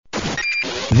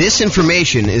This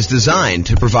information is designed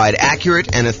to provide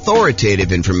accurate and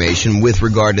authoritative information with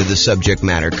regard to the subject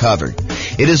matter covered.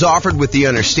 It is offered with the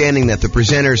understanding that the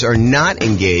presenters are not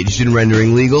engaged in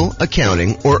rendering legal,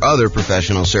 accounting, or other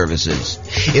professional services.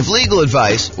 If legal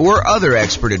advice or other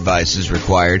expert advice is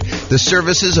required, the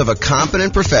services of a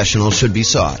competent professional should be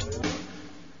sought.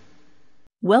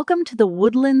 Welcome to the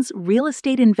Woodlands Real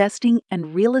Estate Investing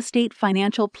and Real Estate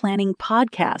Financial Planning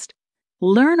podcast.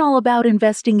 Learn all about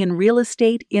investing in real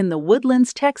estate in the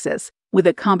Woodlands, Texas, with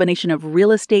a combination of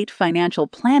real estate financial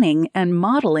planning and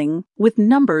modeling with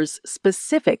numbers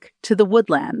specific to the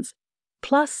Woodlands,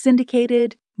 plus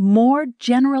syndicated, more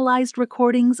generalized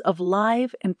recordings of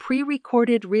live and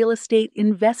pre-recorded real estate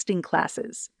investing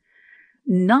classes.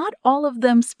 Not all of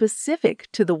them specific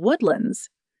to the Woodlands.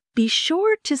 Be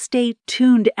sure to stay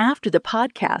tuned after the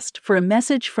podcast for a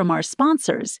message from our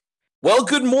sponsors. Well,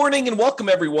 good morning and welcome,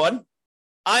 everyone.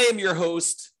 I am your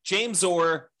host, James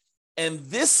Orr, and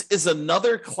this is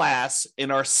another class in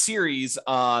our series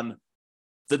on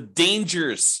the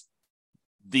dangers,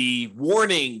 the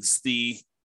warnings, the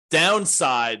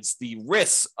downsides, the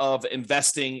risks of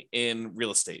investing in real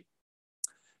estate.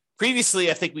 Previously,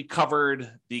 I think we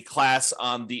covered the class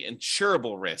on the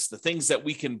insurable risks, the things that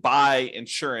we can buy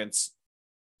insurance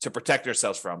to protect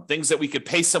ourselves from, things that we could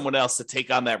pay someone else to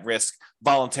take on that risk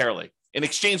voluntarily. In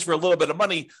exchange for a little bit of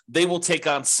money, they will take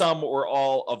on some or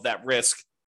all of that risk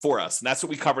for us. And that's what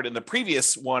we covered in the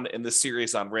previous one in this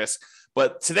series on risk.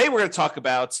 But today we're going to talk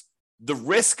about the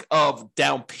risk of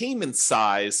down payment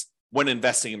size when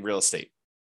investing in real estate.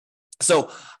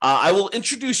 So I will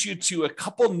introduce you to a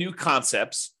couple new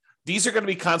concepts. These are going to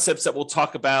be concepts that we'll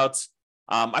talk about.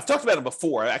 I've talked about them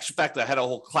before. Actually, in fact, I had a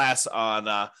whole class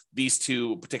on these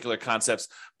two particular concepts,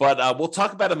 but we'll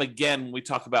talk about them again when we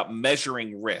talk about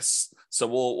measuring risks. So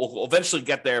we'll eventually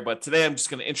get there, but today I'm just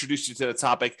going to introduce you to the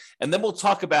topic, and then we'll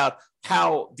talk about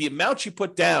how the amount you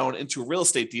put down into a real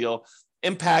estate deal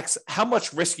impacts how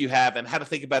much risk you have and how to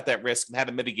think about that risk and how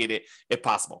to mitigate it if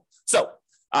possible. So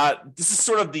this is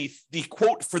sort of the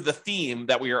quote for the theme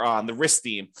that we are on, the risk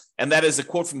theme, and that is a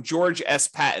quote from George S.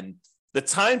 Patton. The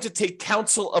time to take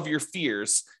counsel of your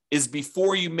fears is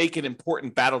before you make an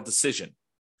important battle decision.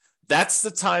 That's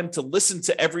the time to listen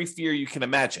to every fear you can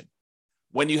imagine.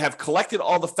 When you have collected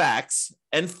all the facts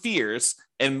and fears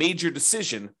and made your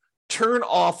decision, turn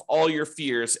off all your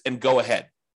fears and go ahead.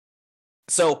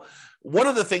 So one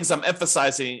of the things I'm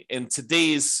emphasizing in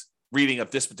today's reading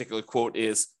of this particular quote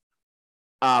is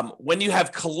when you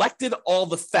have collected all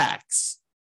the facts.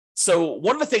 So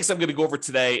one of the things I'm going to go over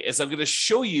today is I'm going to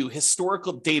show you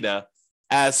historical data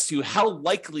as to how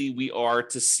likely we are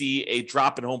to see a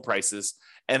drop in home prices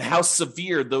and how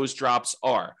severe those drops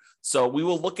are. So we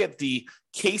will look at the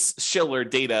Case-Shiller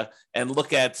data and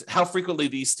look at how frequently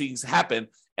these things happen.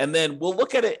 And then we'll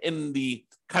look at it in the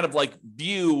kind of like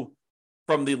view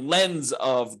from the lens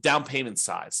of down payment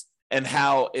size and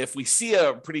how if we see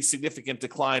a pretty significant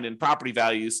decline in property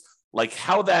values, like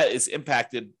how that is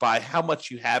impacted by how much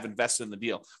you have invested in the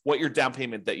deal, what your down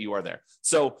payment that you are there.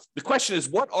 So the question is,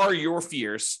 what are your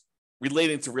fears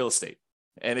relating to real estate?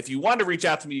 And if you want to reach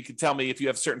out to me, you can tell me if you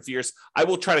have certain fears. I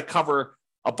will try to cover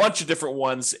a bunch of different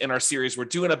ones in our series. We're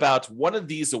doing about one of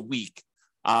these a week.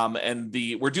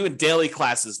 We're doing daily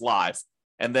classes live.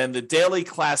 And then the daily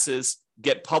classes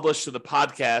get published to the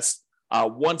podcast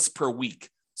once per week.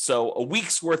 So a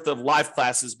week's worth of live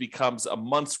classes becomes a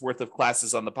month's worth of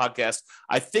classes on the podcast.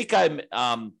 I think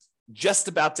I'm just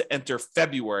about to enter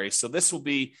February. So this will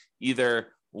be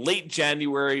either late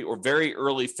January or very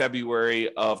early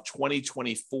February of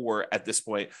 2024 at this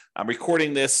point. I'm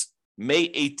recording this May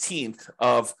 18th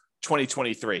of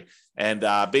 2023.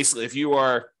 And basically, if you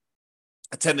are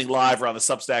attending live or on the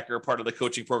Substack or part of the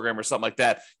coaching program or something like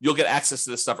that, you'll get access to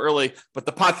this stuff early, but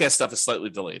the podcast stuff is slightly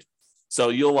delayed. So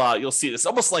you'll see this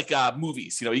almost like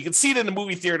movies. You can see it in the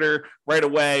movie theater right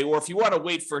away, or if you want to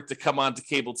wait for it to come on to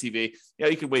cable TV,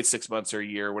 you can wait 6 months or a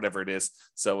year, or whatever it is.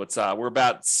 So it's we're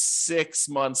about 6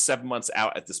 months, 7 months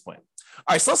out at this point.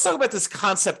 All right, so let's talk about this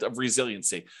concept of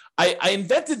resiliency. I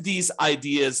invented these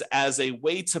ideas as a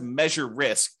way to measure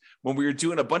risk when we were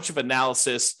doing a bunch of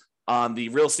analysis on the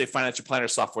real estate financial planner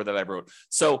software that I wrote.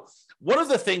 So one of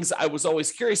the things I was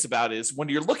always curious about is when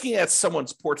you're looking at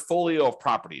someone's portfolio of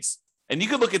properties, and you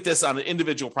can look at this on an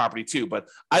individual property too, but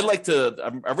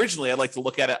originally I'd like to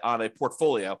look at it on a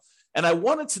portfolio. And I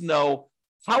wanted to know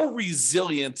how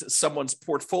resilient someone's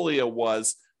portfolio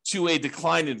was to a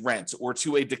decline in rent or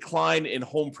to a decline in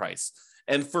home price.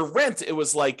 And for rent, it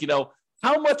was like,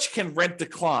 how much can rent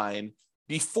decline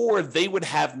before they would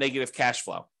have negative cash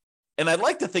flow? And I'd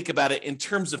like to think about it in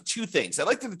terms of two things. I'd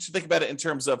like to think about it in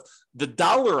terms of the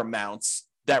dollar amounts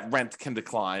that rent can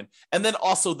decline, and then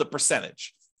also the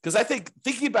percentage. Because I think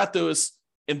thinking about those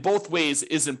in both ways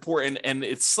is important, and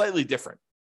it's slightly different.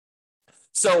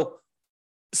 So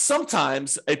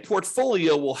sometimes a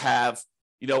portfolio will have,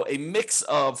 a mix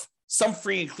of some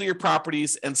free and clear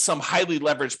properties and some highly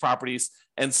leveraged properties.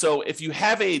 And so if you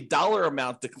have a dollar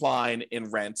amount decline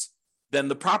in rent, then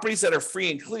the properties that are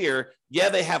free and clear,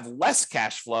 they have less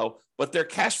cash flow, but their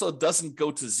cash flow doesn't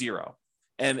go to zero.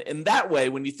 And in that way,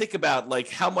 when you think about like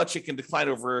how much it can decline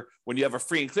over when you have a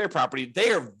free and clear property,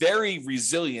 they are very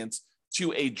resilient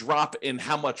to a drop in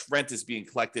how much rent is being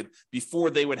collected before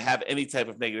they would have any type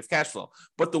of negative cash flow.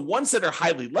 But the ones that are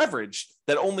highly leveraged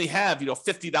that only have,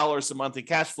 $50 a month in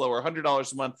cash flow or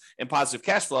 $100 a month in positive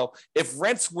cash flow, if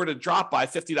rents were to drop by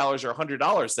 $50 or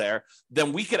 $100 there,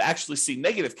 then we could actually see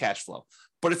negative cash flow.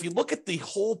 But if you look at the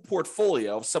whole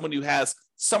portfolio of someone who has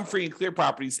some free and clear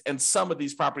properties and some of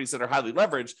these properties that are highly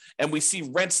leveraged, and we see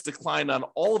rents decline on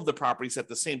all of the properties at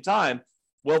the same time,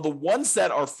 well, the ones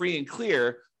that are free and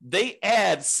clear, they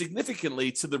add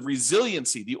significantly to the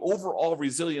resiliency, the overall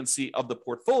resiliency of the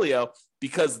portfolio,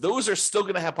 because those are still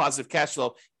going to have positive cash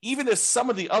flow, even if some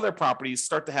of the other properties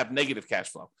start to have negative cash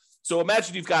flow. So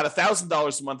imagine you've got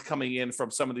 $1,000 a month coming in from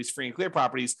some of these free and clear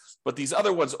properties, but these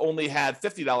other ones only had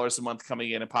 $50 a month coming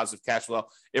in positive cash flow.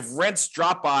 If rents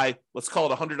drop by, let's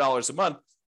call it $100 a month,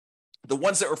 the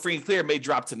ones that were free and clear may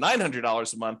drop to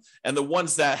 $900 a month, and the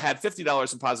ones that had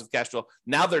 $50 in positive cash flow,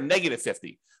 now they're negative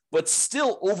 50. But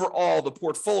still, overall, the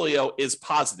portfolio is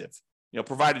positive,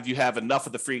 provided you have enough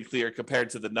of the free and clear compared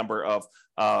to the number of,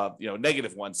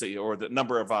 negative ones or the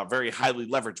number of very highly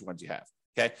leveraged ones you have.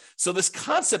 Okay, so this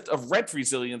concept of rent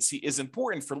resiliency is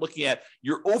important for looking at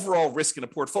your overall risk in a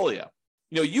portfolio.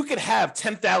 You could have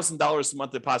 $10,000 a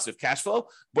month in positive cash flow,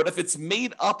 but if it's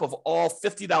made up of all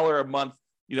 $50 a month,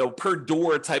 per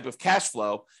door type of cash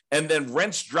flow, and then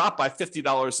rents drop by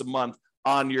 $50 a month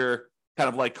on your kind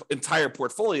of like entire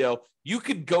portfolio, you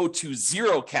could go to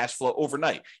zero cash flow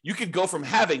overnight. You could go from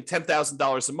having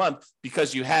 $10,000 a month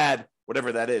because you had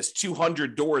whatever that is,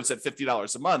 200 doors at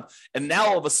 $50 a month. And now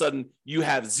all of a sudden you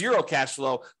have zero cash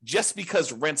flow just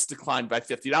because rents declined by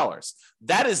 $50.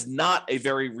 That is not a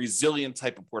very resilient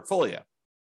type of portfolio.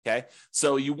 Okay.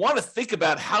 So you want to think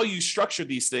about how you structure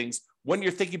these things when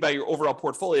you're thinking about your overall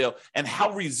portfolio and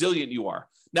how resilient you are.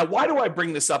 Now, why do I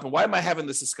bring this up and why am I having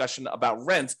this discussion about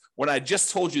rent when I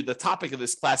just told you the topic of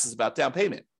this class is about down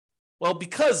payment? Well,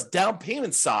 because down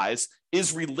payment size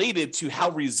is related to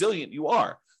how resilient you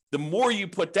are. The more you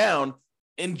put down,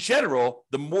 in general,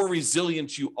 the more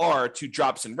resilient you are to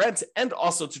drops in rent and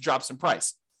also to drops in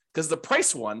price. Because the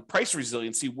price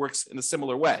resiliency works in a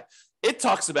similar way. It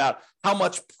talks about how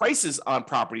much prices on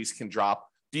properties can drop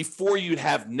before you'd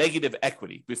have negative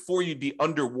equity, before you'd be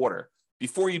underwater,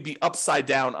 before you'd be upside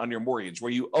down on your mortgage,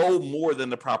 where you owe more than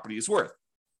the property is worth.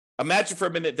 Imagine for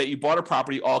a minute that you bought a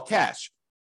property all cash.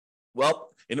 Well,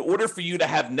 in order for you to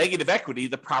have negative equity,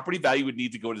 the property value would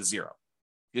need to go to zero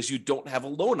because you don't have a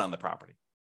loan on the property.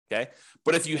 Okay.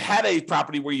 But if you had a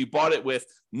property where you bought it with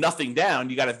nothing down,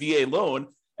 you got a VA loan,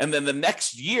 and then the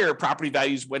next year property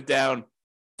values went down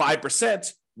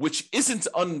 5%, which isn't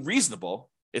unreasonable.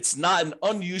 It's not an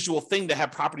unusual thing to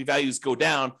have property values go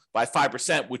down by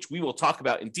 5%, which we will talk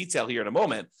about in detail here in a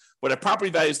moment. But if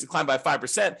property values decline by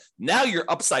 5%, now you're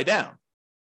upside down.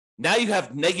 Now you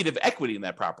have negative equity in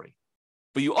that property,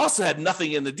 but you also had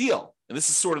nothing in the deal. And this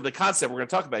is sort of the concept we're going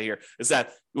to talk about here, is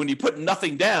that when you put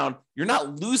nothing down, you're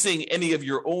not losing any of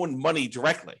your own money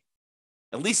directly,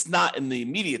 at least not in the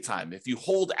immediate time. If you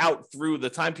hold out through the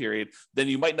time period, then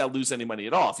you might not lose any money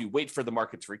at all if you wait for the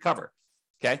market to recover.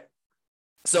 Okay.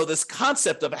 So this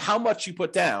concept of how much you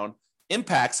put down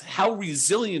impacts how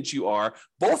resilient you are,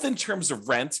 both in terms of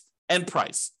rent and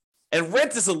price. And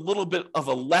rent is a little bit of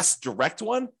a less direct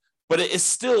one, but it is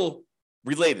still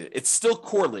related. It's still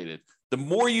correlated. The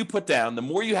more you put down, the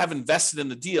more you have invested in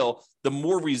the deal, the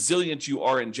more resilient you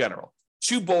are in general.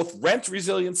 To both rent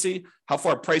resiliency, how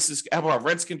far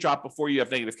rents can drop before you have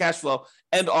negative cash flow,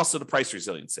 and also the price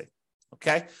resiliency.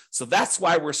 Okay, so that's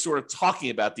why we're sort of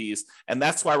talking about these, and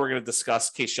that's why we're going to discuss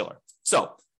Case-Shiller.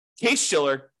 So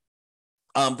Case-Shiller,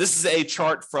 this is a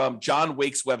chart from John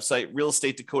Wake's website,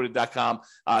 realestatedecoded.com.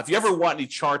 If you ever want any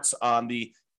charts on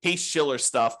the Case-Shiller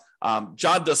stuff.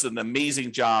 John does an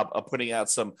amazing job of putting out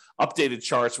some updated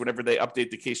charts. Whenever they update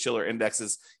the Case-Shiller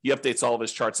indexes, he updates all of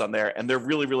his charts on there, and they're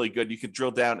really, really good. You can drill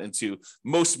down into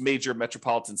most major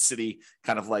metropolitan city,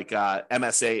 kind of like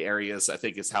MSA areas, I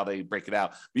think is how they break it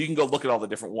out. But you can go look at all the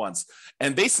different ones.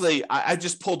 And basically, I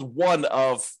just pulled one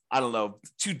of,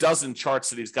 24 charts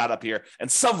that he's got up here, and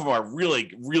some of them are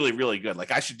really, really, really good.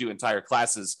 Like I should do entire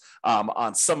classes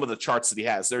on some of the charts that he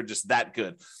has. They're just that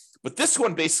good. But this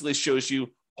one basically shows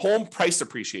you home price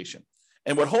appreciation.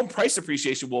 And what home price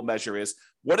appreciation will measure is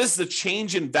what is the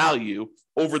change in value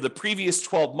over the previous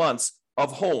 12 months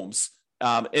of homes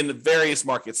in the various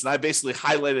markets. And I basically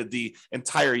highlighted the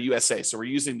entire USA. So we're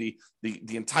using the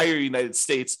entire United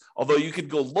States, although you could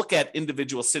go look at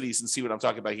individual cities and see what I'm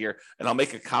talking about here. And I'll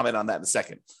make a comment on that in a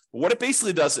second. But what it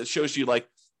basically does, it shows you like,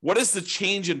 what is the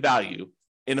change in value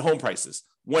in home prices?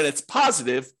 When it's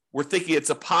positive, we're thinking it's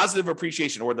a positive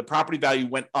appreciation or the property value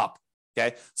went up.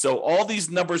 Okay. So all these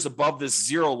numbers above this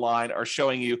zero line are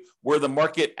showing you where the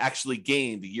market actually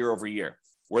gained year over year,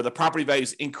 where the property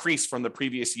values increased from the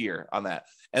previous year on that.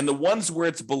 And the ones where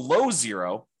it's below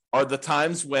zero are the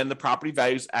times when the property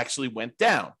values actually went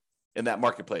down in that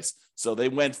marketplace. So they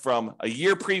went from a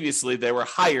year previously, they were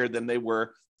higher than they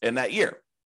were in that year.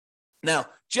 Now,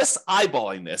 just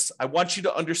eyeballing this, I want you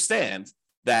to understand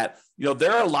that,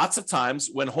 there are lots of times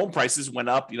when home prices went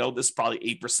up, this is probably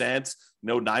 8%,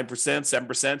 9%,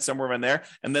 7%, somewhere in there.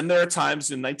 And then there are times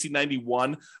in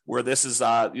 1991 where this is,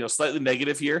 slightly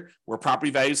negative here, where property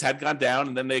values had gone down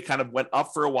and then they kind of went up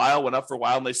for a while,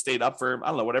 and they stayed up for,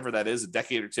 whatever that is, a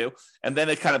decade or two. And then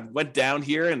it kind of went down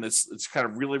here and it's kind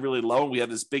of really, really low. And we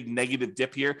had this big negative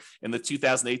dip here in the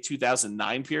 2008,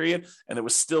 2009 period. And it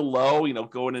was still low,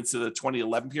 going into the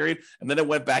 2011 period. And then it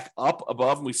went back up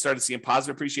above and we started seeing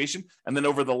positive appreciation. And then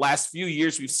over the last few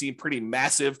years, we've seen pretty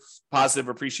massive positive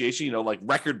appreciation, like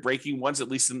record-breaking ones, at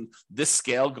least in this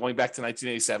scale, going back to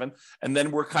 1987. And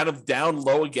then we're kind of down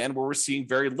low again, where we're seeing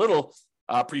very little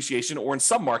appreciation, or in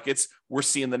some markets, we're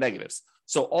seeing the negatives.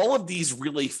 So all of these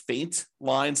really faint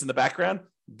lines in the background,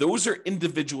 those are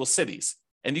individual cities.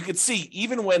 And you can see,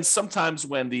 even when sometimes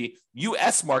when the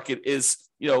U.S. market is,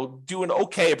 doing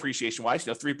okay appreciation-wise,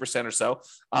 3% or so,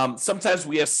 sometimes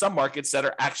we have some markets that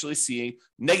are actually seeing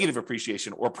negative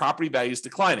appreciation or property values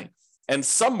declining. And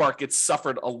some markets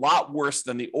suffered a lot worse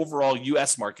than the overall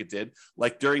U.S. market did.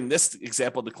 Like during this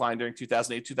example decline during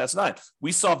 2008, 2009,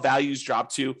 we saw values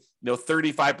drop to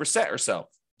 35% or so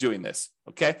doing this.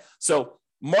 Okay, so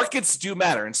markets do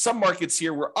matter, and some markets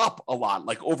here were up a lot,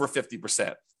 like over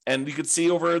 50%. And you could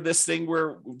see over this thing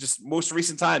where just most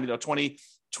recent time,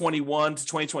 2021 to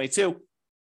 2022,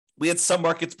 we had some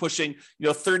markets pushing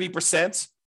 30%.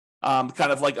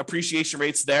 Kind of like appreciation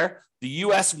rates there. The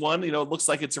U.S. one, it looks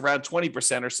like it's around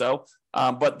 20% or so,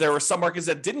 but there were some markets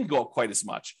that didn't go up quite as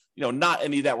much. Not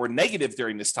any that were negative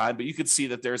during this time, but you could see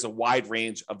that there's a wide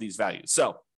range of these values.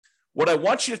 So what I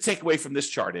want you to take away from this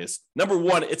chart is, number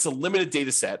one, it's a limited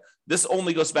data set. This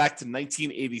only goes back to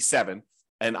 1987.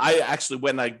 And I actually,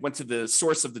 when I went to the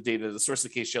source of the data, the source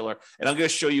of Case-Shiller, and I'm going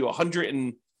to show you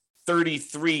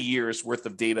 133 years worth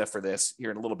of data for this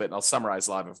here in a little bit, and I'll summarize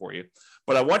a lot of it for you.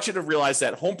 But I want you to realize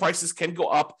that home prices can go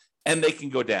up and they can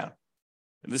go down.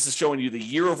 And this is showing you the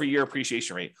year over year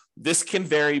appreciation rate. This can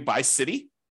vary by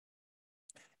city.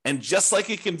 And just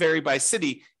like it can vary by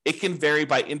city, it can vary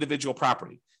by individual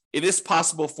property. It is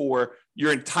possible for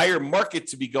your entire market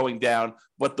to be going down,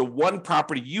 but the one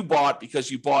property you bought because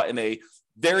you bought in a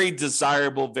very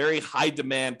desirable, very high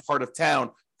demand part of town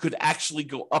could actually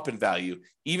go up in value,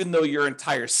 even though your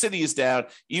entire city is down,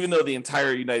 even though the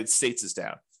entire United States is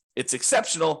down. It's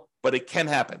exceptional, but it can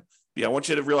happen. I want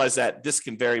you to realize that this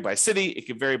can vary by city, it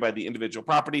can vary by the individual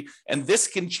property, and this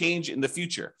can change in the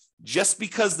future. Just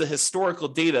because the historical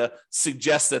data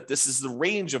suggests that this is the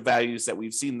range of values that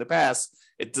we've seen in the past,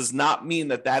 it does not mean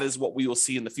that that is what we will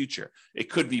see in the future.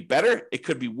 It could be better, it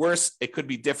could be worse, it could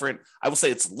be different. I will say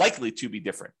it's likely to be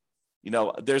different.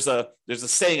 There's a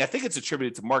saying, I think it's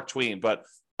attributed to Mark Twain, but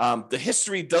the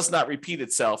history does not repeat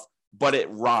itself, but it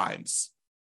rhymes.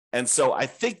 And so I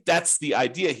think that's the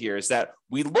idea here, is that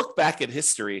we look back at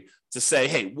history to say,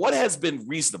 hey, what has been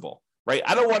reasonable, right?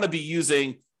 I don't want to be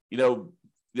using,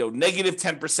 negative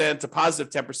 10% to positive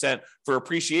 10% for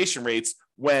appreciation rates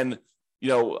when,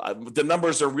 the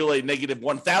numbers are really negative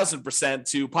 1,000%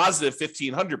 to positive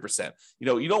 1,500%.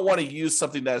 You don't want to use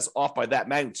something that is off by that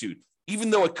magnitude. Even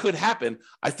though it could happen,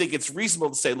 I think it's reasonable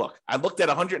to say, look, I looked at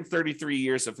 133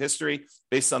 years of history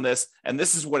based on this, and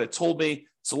this is what it told me.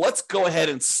 So let's go ahead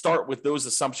and start with those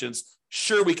assumptions.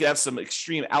 Sure, we could have some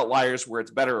extreme outliers where it's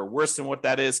better or worse than what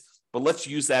that is, but let's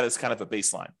use that as kind of a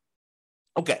baseline.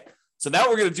 Okay, So now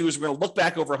what we're going to do is we're going to look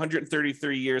back over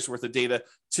 133 years worth of data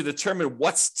to determine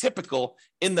what's typical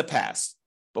in the past.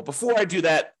 But before I do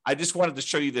that, I just wanted to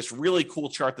show you this really cool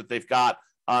chart that they've got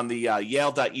on the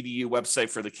Yale.edu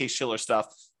website for the Case-Shiller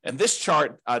stuff. And this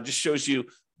chart just shows you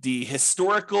the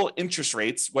historical interest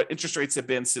rates, what interest rates have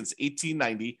been since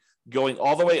 1890, going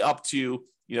all the way up to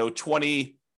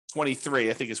 2023,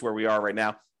 I think is where we are right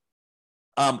now.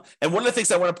 And one of the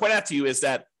things I want to point out to you is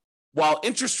that while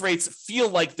interest rates feel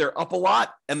like they're up a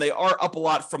lot, and they are up a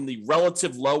lot from the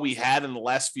relative low we had in the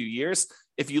last few years,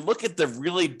 if you look at the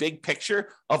really big picture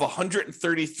of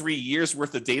 133 years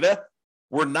worth of data,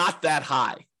 we're not that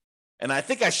high. And I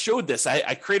think I showed this.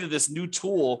 I created this new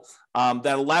tool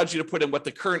that allowed you to put in what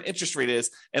the current interest rate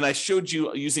is. And I showed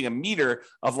you using a meter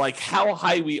of like how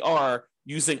high we are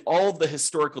using all of the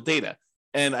historical data.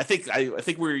 And I think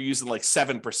we were using like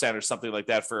 7% or something like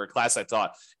that for a class I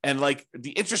taught. And like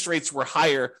the interest rates were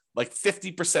higher like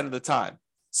 50% of the time.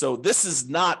 So this is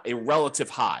not a relative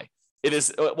high. It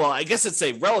is, well, I guess it's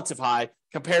a relative high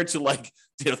compared to like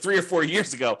 3 or 4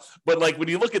 years ago. But like when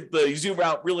you look at you zoom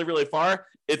out really, really far,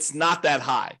 it's not that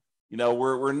high.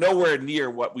 We're nowhere near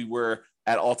what we were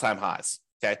at all-time highs.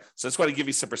 Okay. So I just want to give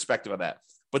you some perspective on that.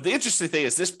 But the interesting thing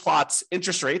is this plots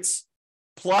interest rates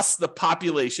plus the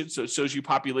population. So it shows you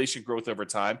population growth over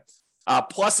time.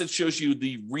 Plus it shows you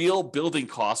the real building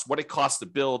costs, what it costs to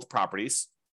build properties.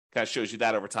 Kind of shows you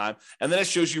that over time. And then it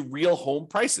shows you real home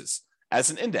prices as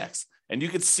an index. And you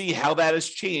can see how that has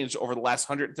changed over the last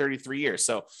 133 years.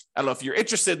 So I don't know if you're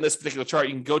interested in this particular chart,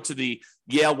 you can go to the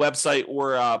Yale website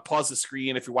or pause the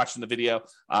screen if you're watching the video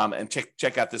and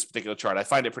check out this particular chart. I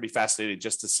find it pretty fascinating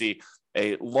just to see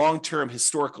a long-term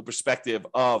historical perspective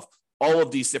of all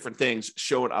of these different things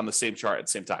shown on the same chart at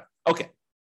the same time. Okay.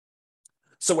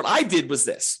 So what I did was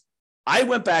this. I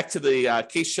went back to the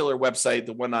Case-Shiller website,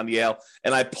 the one on Yale,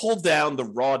 and I pulled down the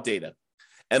raw data.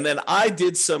 And then I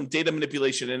did some data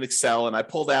manipulation in Excel, and I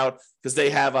pulled out, because they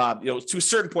have, to a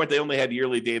certain point, they only had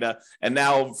yearly data. And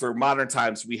now for modern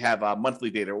times, we have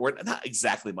monthly data, or not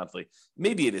exactly monthly.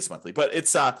 Maybe it is monthly, but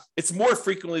it's more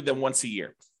frequently than once a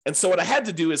year. And so what I had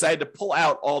to do is I had to pull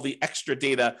out all the extra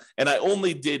data, and I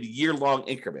only did year-long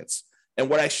increments. And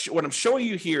what I'm showing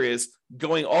you here is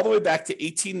going all the way back to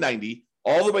 1890,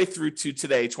 all the way through to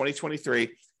today, 2023.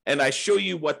 And I show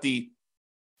you what the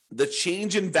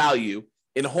change in value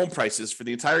in home prices for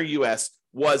the entire US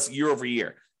was year over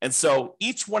year. And so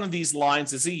each one of these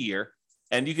lines is a year.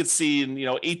 And you can see in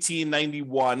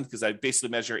 1891, because I basically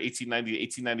measure 1890 to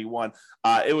 1891,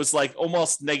 it was like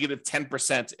almost negative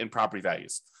 10% in property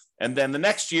values. And then the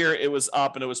next year it was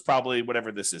up, and it was probably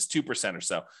whatever this is, 2% or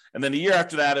so. And then the year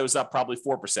after that, it was up probably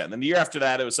 4%. And then the year after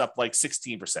that, it was up like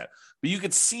 16%. But you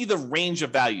could see the range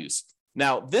of values.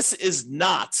 Now, this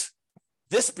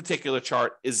particular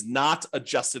chart is not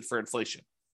adjusted for inflation.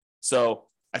 So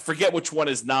I forget which one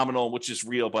is nominal and which is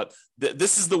real, but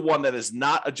this is the one that is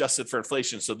not adjusted for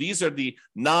inflation. So these are the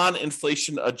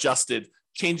non-inflation adjusted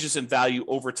changes in value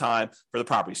over time for the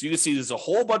property. So you can see there's a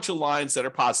whole bunch of lines that are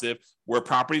positive where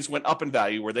properties went up in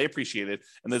value, where they appreciated,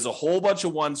 and there's a whole bunch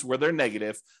of ones where they're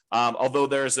negative, although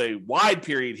there's a wide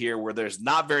period here where there's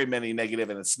not very many negative,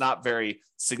 and it's not very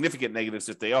significant negatives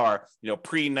if they are.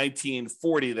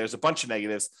 Pre-1940, there's a bunch of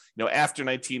negatives. After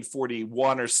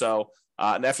 1941 or so,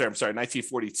 and after,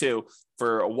 1942,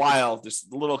 for a while, there's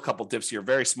a little couple dips here,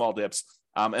 very small dips.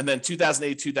 And then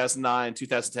 2008, 2009,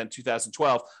 2010,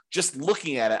 2012, just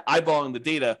looking at it, eyeballing the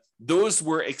data, those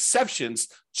were exceptions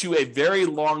to a very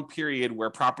long period where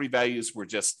property values were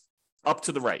just up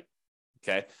to the right.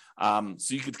 Okay.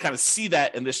 So you could kind of see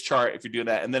that in this chart if you're doing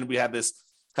that. And then we have this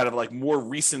kind of like more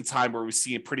recent time where we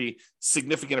see a pretty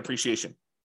significant appreciation.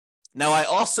 Now, I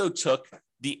also took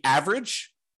the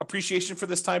average appreciation for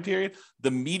this time period,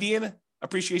 the median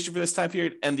appreciation for this time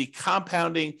period, and the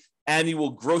compounding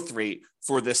annual growth rate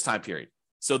for this time period.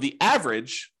 So the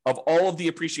average of all of the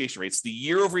appreciation rates, the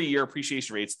year over year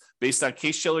appreciation rates based on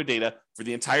Case-Shiller data for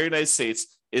the entire United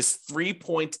States is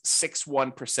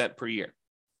 3.61% per year.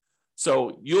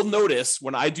 So you'll notice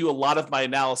when I do a lot of my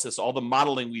analysis, all the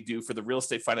modeling we do for the real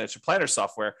estate financial planner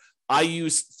software, I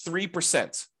use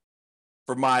 3%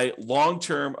 for my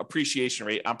long-term appreciation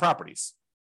rate on properties.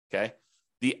 Okay.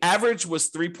 The average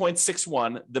was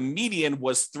 3.61. The median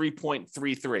was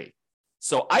 3.33.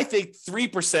 So I think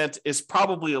 3% is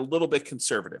probably a little bit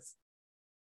conservative.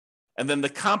 And then the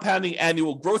compounding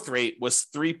annual growth rate was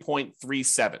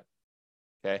 3.37.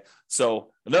 Okay. So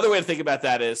another way to think about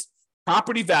that is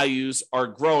property values are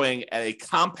growing at a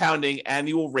compounding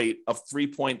annual rate of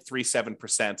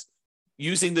 3.37%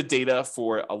 using the data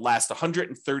for the last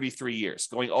 133 years,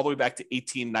 going all the way back to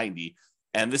 1890.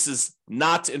 And this is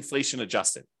not inflation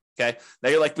adjusted. Okay. Now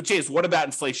you're like, but James, what about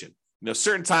inflation?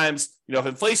 Certain times, if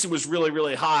inflation was really,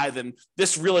 really high, then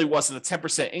this really wasn't a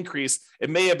 10% increase. It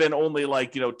may have been only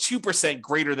 2%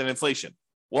 greater than inflation.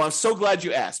 Well, I'm so glad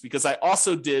you asked, because I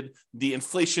also did the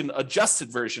inflation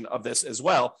adjusted version of this as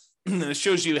well. And it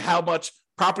shows you how much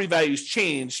property values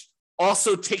changed,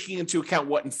 also taking into account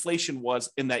what inflation was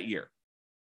in that year.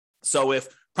 So if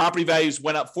property values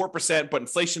went up 4%, but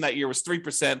inflation that year was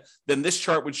 3%, then this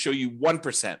chart would show you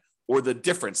 1%, or the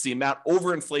difference, the amount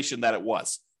over inflation that it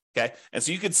was. Okay. And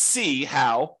so you could see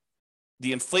how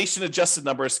the inflation adjusted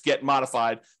numbers get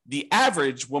modified. The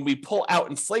average when we pull out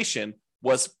inflation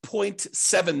was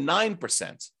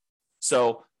 0.79%.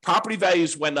 So property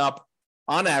values went up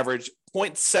on average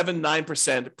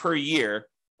 0.79% per year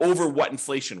over what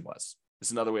inflation was.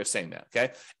 Is another way of saying that.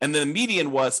 Okay. And then the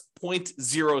median was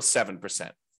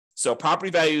 0.07%. So property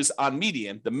values on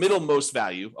median, the middlemost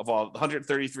value of all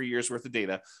 133 years worth of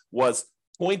data, was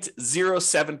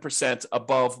 0.07%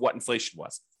 above what inflation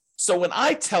was. So when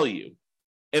I tell you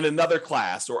in another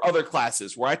class or other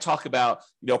classes where I talk about,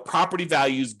 property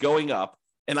values going up,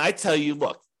 and I tell you,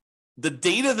 look, the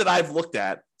data that I've looked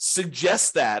at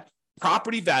suggests that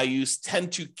property values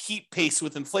tend to keep pace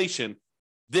with inflation,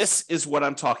 this is what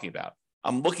I'm talking about.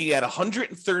 I'm looking at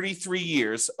 133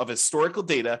 years of historical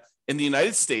data in the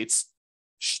United States.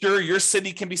 Sure, your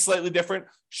city can be slightly different.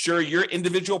 Sure, your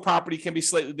individual property can be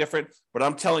slightly different. But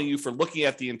I'm telling you, for looking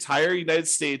at the entire United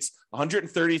States,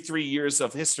 133 years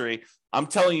of history, I'm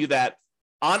telling you that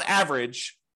on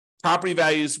average, property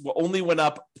values only went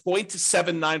up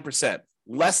 0.79%,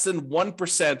 less than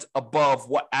 1% above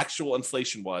what actual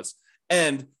inflation was.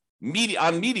 And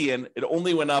on median, it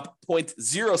only went up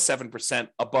 0.07%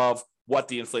 above what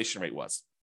the inflation rate was.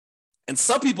 And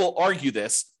some people argue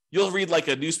this. You'll read like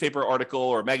a newspaper article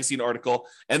or a magazine article,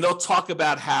 and they'll talk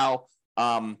about how,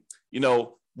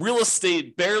 real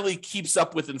estate barely keeps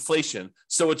up with inflation,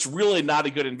 so it's really not a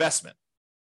good investment.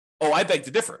 Oh, I beg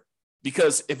to differ,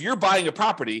 because if you're buying a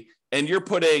property and you're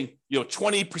putting,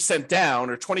 20% down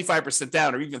or 25%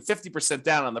 down or even 50%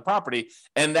 down on the property,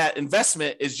 and that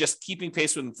investment is just keeping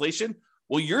pace with inflation,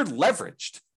 well, you're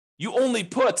leveraged. You only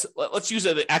put, let's use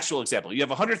an actual example. You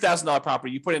have a $100,000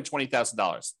 property, you put in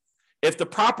 $20,000.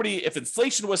 If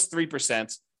inflation was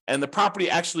 3% and the property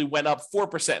actually went up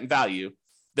 4% in value,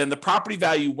 then the property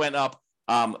value went up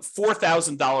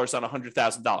 $4,000 on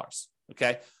 $100,000.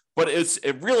 Okay. But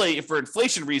it really, for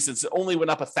inflation reasons, it only went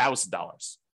up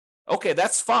 $1,000. Okay.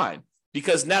 That's fine,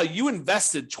 because now you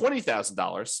invested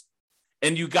 $20,000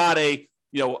 and you got a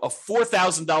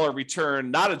 $4,000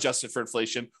 return, not adjusted for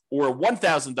inflation, or a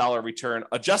 $1,000 return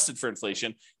adjusted for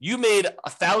inflation. You made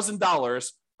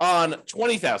 $1,000 on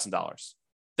 $20,000.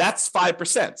 That's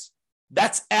 5%.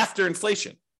 That's after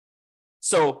inflation.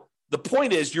 So the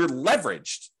point is, you're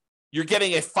leveraged. You're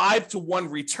getting a 5-to-1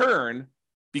 return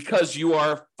because you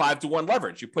are 5-to-1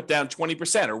 leverage. You put down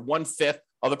 20% or 1/5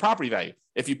 of the property value.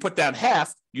 If you put down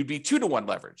half, you'd be 2-to-1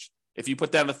 leverage. If you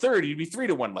put down a third, you'd be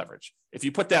 3-to-1 leverage. If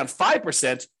you put down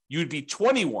 5%, you'd be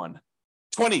 20-to-1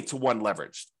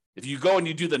 leveraged. If you go and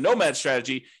you do the nomad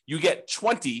strategy, you get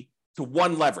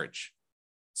 20-to-1 leverage.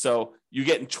 So you're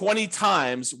getting 20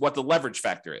 times what the leverage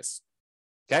factor is.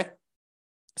 Okay.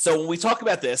 So when we talk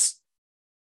about this,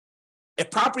 if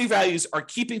property values are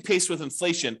keeping pace with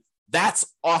inflation, that's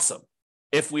awesome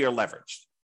if we are leveraged,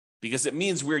 because it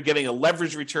means we're getting a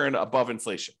leverage return above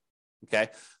inflation. Okay.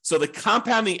 So the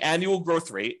compounding annual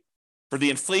growth rate for the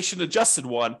inflation adjusted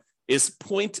one is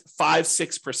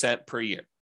 0.56% per year.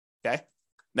 Okay.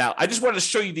 Now, I just wanted to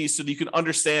show you these so that you can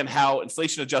understand how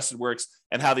inflation adjusted works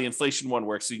and how the inflation one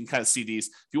works. So you can kind of see these.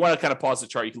 If you want to kind of pause the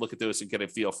chart, you can look at those and get a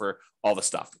feel for all the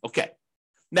stuff. Okay.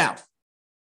 Now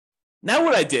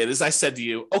what I did is I said to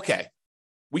you, okay,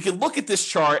 we can look at this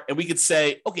chart and we could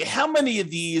say, okay, how many of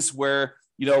these were,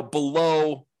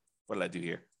 below, what did I do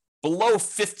here? Below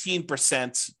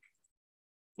 15%.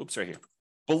 Whoops, right here.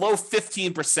 Below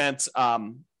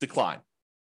 15% decline.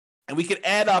 And we could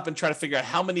add up and try to figure out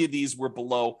how many of these were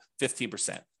below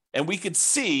 15%. And we could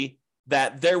see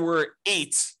that there were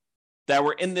 8 that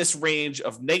were in this range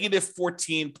of negative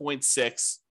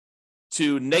 14.6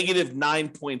 to negative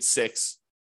 9.6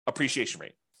 appreciation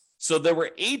rate. So there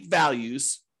were 8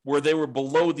 values where they were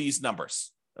below these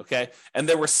numbers. Okay. And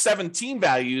there were 17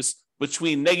 values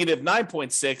between negative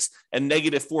 9.6 and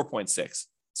negative 4.6.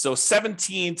 So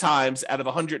 17 times out of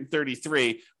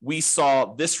 133, we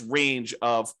saw this range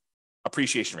of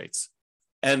appreciation rates.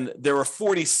 And there were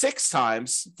 46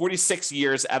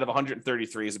 years out of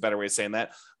 133 is a better way of saying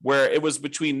that, where it was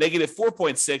between negative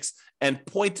 4.6 and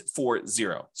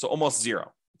 0.40. So almost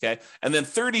zero. Okay. And then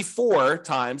 34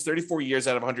 years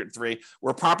out of 103,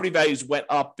 where property values went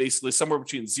up basically somewhere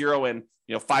between 0 and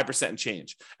 5% and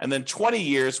change. And then 20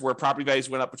 years where property values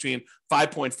went up between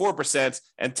 5.4%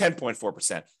 and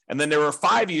 10.4%. And then there were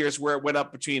 5 years where it went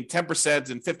up between 10%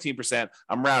 and 15%.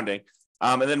 I'm rounding.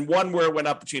 And then one where it went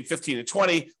up between 15 and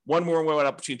 20, one where it went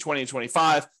up between 20 and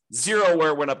 25, 0 where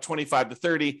it went up 25 to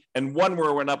 30, and one where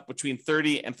it went up between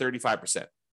 30 and 35%.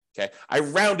 Okay. I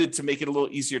rounded to make it a little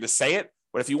easier to say it.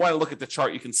 But if you want to look at the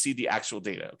chart, you can see the actual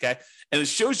data, okay? And it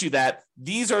shows you that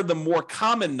these are the more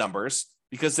common numbers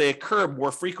because they occur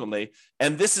more frequently,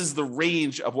 and this is the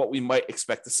range of what we might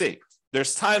expect to see.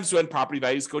 There's times when property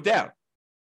values go down,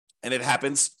 and it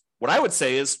happens, what I would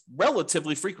say is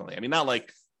relatively frequently. I mean, not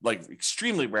like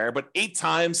extremely rare, but 8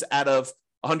 times out of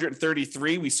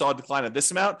 133, we saw a decline of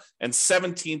this amount, and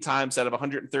 17 times out of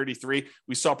 133,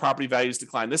 we saw property values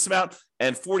decline this amount,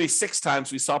 and 46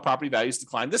 times we saw property values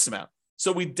decline this amount.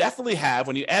 So we definitely have,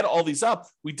 when you add all these up,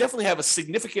 we definitely have a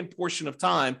significant portion of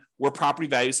time where property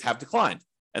values have declined.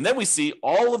 And then we see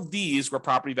all of these where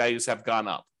property values have gone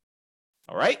up.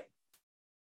 All right.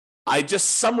 I just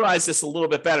summarized this a little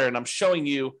bit better, and I'm showing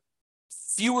you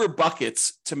fewer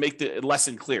buckets to make the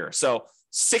lesson clearer. So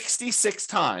 66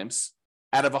 times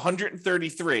out of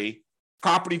 133,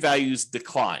 property values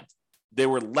declined. They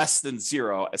were less than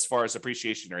 0 as far as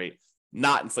appreciation rate,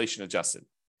 not inflation adjusted.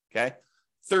 Okay.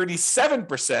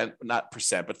 37%, not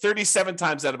percent, but 37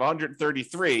 times out of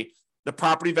 133, the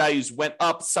property values went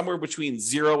up somewhere between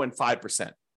 0 and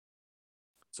 5%.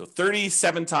 So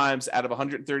 37 times out of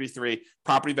 133,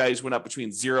 property values went up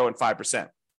between 0 and 5%.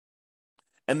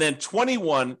 And then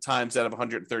 21 times out of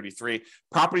 133,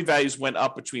 property values went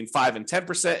up between 5 and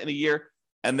 10% in a year.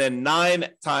 And then 9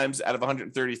 times out of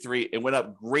 133, it went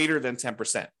up greater than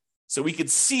 10%. So we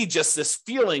could see just this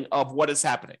feeling of what is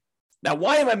happening. Now,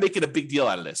 why am I making a big deal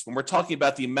out of this when we're talking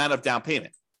about the amount of down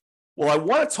payment? Well, I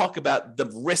want to talk about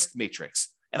the risk matrix.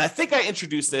 And I think I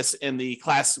introduced this in the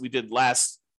class we did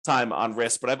last time on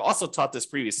risk, but I've also taught this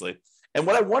previously. And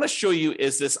what I want to show you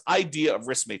is this idea of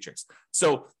risk matrix.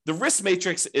 So the risk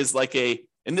matrix is like in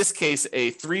this case,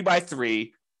 a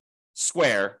 3x3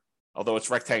 square, although it's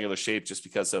rectangular shape just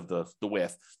because of the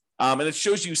width. And it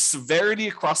shows you severity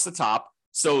across the top.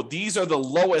 So these are the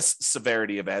lowest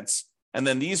severity events. And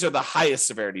then these are the highest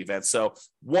severity events. So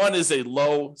 1 is a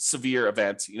low severe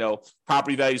event,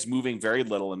 property values moving very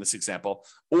little in this example,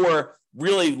 or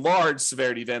really large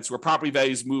severity events where property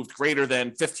values moved greater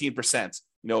than 15%,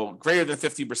 greater than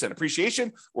 15%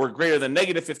 appreciation or greater than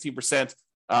negative 15%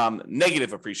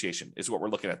 negative appreciation is what we're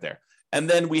looking at there. And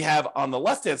then we have on the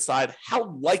left-hand side, how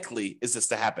likely is this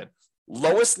to happen?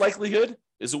 Lowest likelihood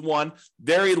is a 1,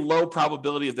 very low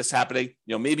probability of this happening,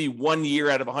 maybe 1 year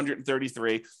out of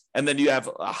 133. And then you have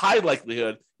a high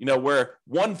likelihood, where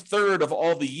 1/3 of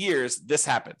all the years this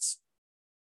happens.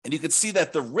 And you can see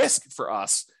that the risk for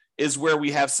us is where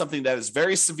we have something that is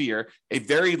very severe, a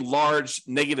very large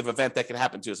negative event that can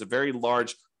happen to us, a very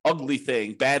large, ugly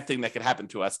thing, bad thing that can happen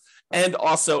to us. And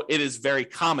also it is very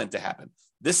common to happen.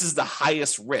 This is the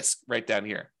highest risk right down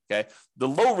here. Okay. The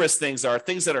low risk things are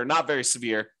things that are not very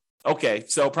severe. Okay.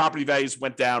 So property values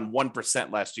went down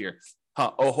 1% last year.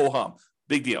 Oh, ho hum.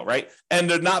 Big deal, right? And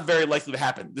they're not very likely to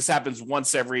happen. This happens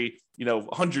once every,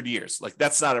 100 years. Like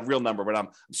that's not a real number, but I'm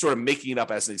sort of making it up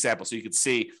as an example. So you can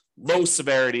see low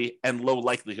severity and low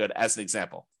likelihood as an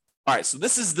example. All right. So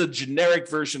this is the generic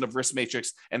version of risk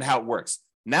matrix and how it works.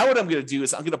 Now what I'm going to do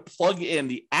is I'm going to plug in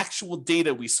the actual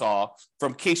data we saw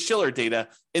from Case-Shiller data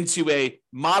into a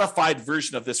modified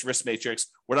version of this risk matrix,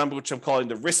 which I'm calling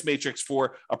the risk matrix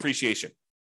for appreciation.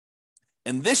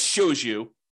 And this shows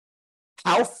you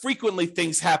how frequently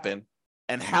things happen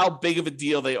and how big of a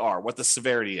deal they are, what the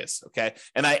severity is, okay?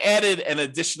 And I added an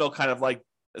additional kind of like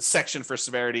a section for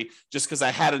severity just because I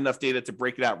had enough data to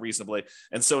break it out reasonably.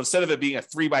 And so instead of it being a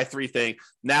 3x3 thing,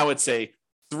 now it's a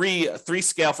three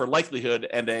scale for likelihood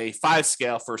and a 5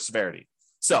 scale for severity.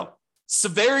 So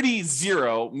severity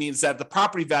 0 means that the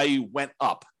property value went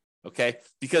up, okay?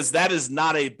 Because that is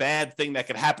not a bad thing that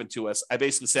could happen to us. I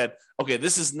basically said, okay,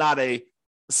 this is not a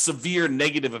severe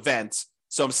negative event.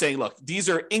 So I'm saying, look, these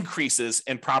are increases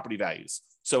in property values.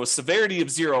 So a severity of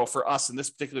 0 for us in this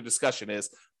particular discussion is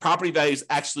property values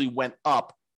actually went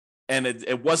up and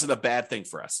it wasn't a bad thing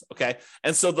for us, okay?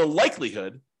 And so the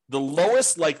likelihood, the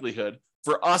lowest likelihood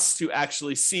for us to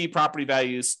actually see property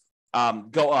values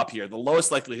go up here, the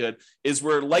lowest likelihood is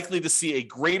we're likely to see a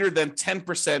greater than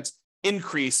 10%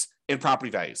 increase in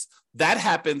property values. That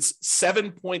happens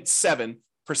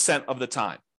 7.7% of the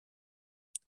time.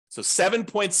 So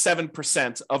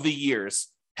 7.7% of the years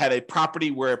had a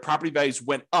property where property values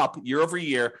went up year over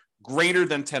year greater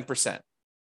than 10%.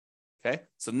 Okay,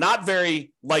 so not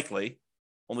very likely,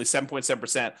 only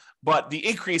 7.7%, but the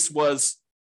increase was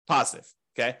positive.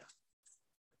 Okay,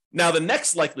 now the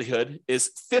next likelihood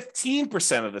is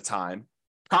 15% of the time,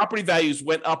 property values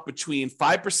went up between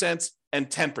 5% and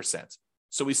 10%.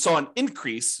 So we saw an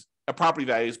increase of property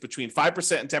values between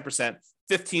 5% and 10%,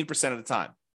 15% of the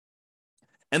time.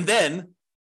 And then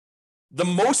the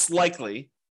most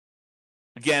likely,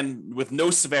 again, with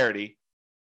no severity,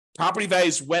 property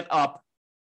values went up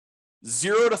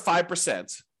 0 to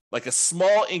 5%, like a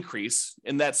small increase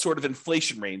in that sort of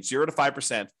inflation range, 0 to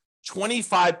 5%,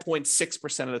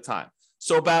 25.6% of the time.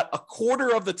 So about a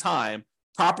quarter of the time,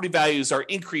 property values are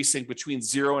increasing between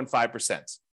 0 and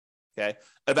 5%. Okay.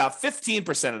 About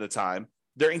 15% of the time,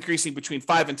 they're increasing between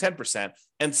 5 and 10%,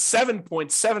 and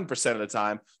 7.7% of the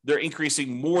time, they're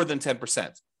increasing more than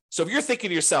 10%. So if you're thinking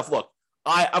to yourself, look,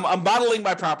 I'm modeling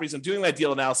my properties, I'm doing my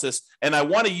deal analysis, and I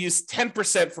want to use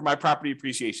 10% for my property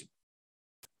appreciation.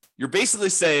 You're basically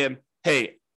saying,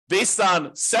 hey, based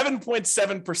on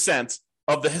 7.7%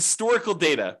 of the historical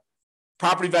data,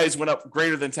 property values went up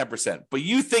greater than 10%. But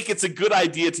you think it's a good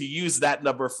idea to use that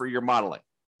number for your modeling,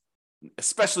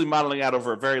 especially modeling out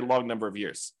over a very long number of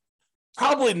years.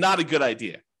 Probably not a good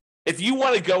idea. If you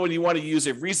want to go and you want to use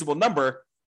a reasonable number,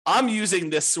 I'm using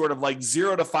this sort of like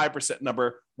 0 to 5%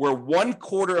 number where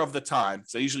 1/4 of the time,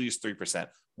 so I usually use 3%,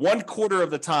 1/4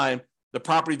 of the time, the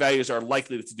property values are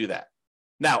likely to do that.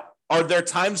 Now, are there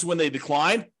times when they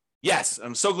decline? Yes.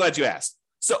 I'm so glad you asked.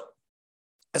 So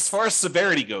as far as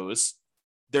severity goes,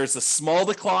 there's a small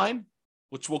decline,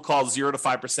 which we'll call 0 to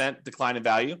 5% decline in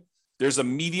value. There's a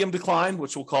medium decline,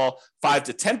 which we'll call 5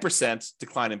 to 10%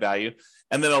 decline in value.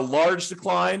 And then a large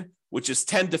decline, which is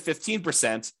 10 to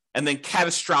 15%, and then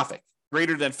catastrophic,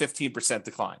 greater than 15%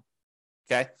 decline.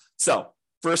 Okay. So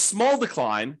for a small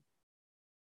decline,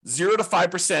 0 to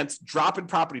 5% drop in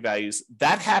property values,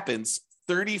 that happens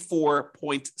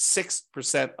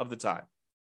 34.6% of the time.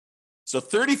 So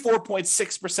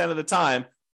 34.6% of the time,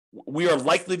 we are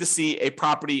likely to see a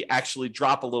property actually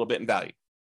drop a little bit in value.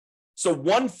 So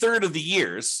 1/3 of the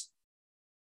years,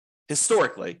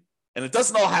 historically, and it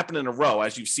doesn't all happen in a row,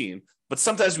 as you've seen, but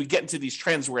sometimes we get into these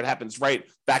trends where it happens right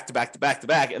back to back to back to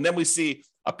back, and then we see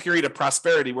a period of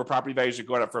prosperity where property values are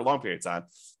going up for a long period of time.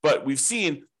 But we've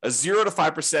seen a 0 to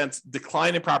 5%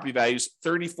 decline in property values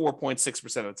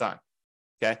 34.6% of the time.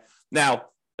 Okay.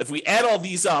 Now, if we add all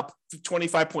these up,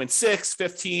 25.6,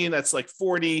 15, that's like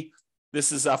 40.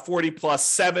 This is 40 plus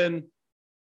 7.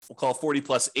 We'll call 40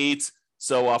 plus 8.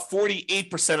 So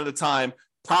 48% of the time,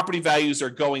 property values are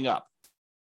going up.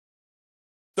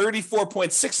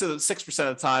 34.6%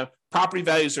 of the time, property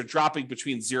values are dropping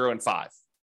between 0 and 5.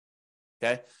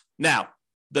 Okay. Now,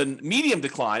 the medium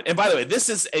decline, and by the way, this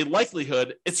is a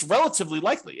likelihood, it's relatively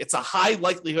likely. It's a high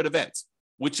likelihood event,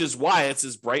 which is why it's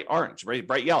this bright orange, right?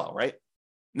 Bright yellow, right?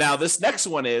 Now, this next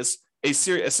one is a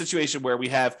situation where we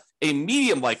have a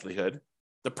medium likelihood.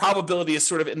 The probability is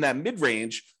sort of in that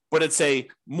mid-range, but it's a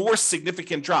more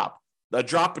significant drop, a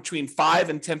drop between 5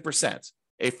 and 10%.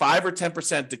 A 5 or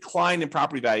 10% decline in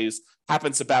property values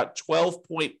happens about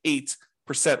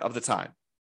 12.8% of the time.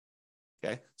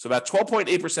 Okay, so about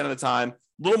 12.8% of the time, a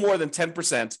little more than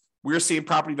 10%, we're seeing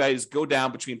property values go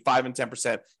down between 5 and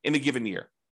 10% in a given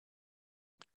year.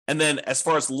 And then as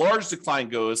far as large decline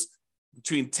goes,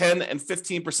 between 10 and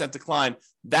 15% decline,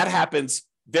 that happens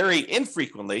very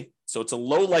infrequently. So it's a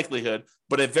low likelihood,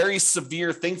 but a very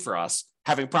severe thing for us,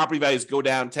 having property values go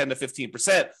down 10 to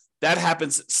 15%. That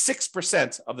happens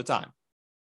 6% of the time.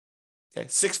 Okay,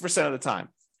 6% of the time.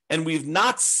 And we've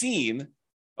not seen,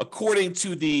 according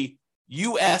to the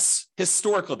US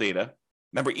historical data,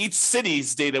 remember each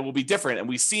city's data will be different, and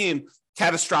we've seen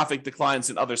catastrophic declines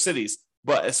in other cities.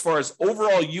 But as far as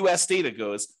overall US data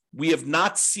goes, we have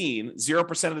not seen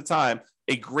 0% of the time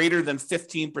a greater than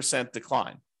 15%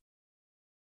 decline,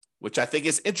 which I think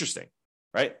is interesting,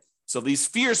 right? So these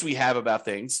fears we have about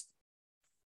things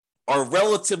are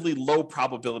relatively low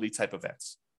probability type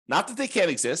events. Not that they can't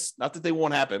exist, not that they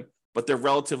won't happen, but they're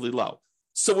relatively low.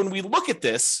 So when we look at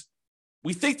this,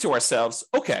 we think to ourselves,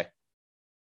 okay,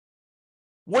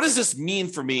 what does this mean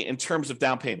for me in terms of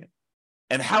down payment?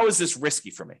 And how is this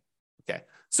risky for me? Okay,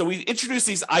 so we introduce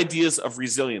these ideas of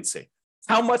resiliency.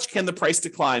 How much can the price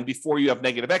decline before you have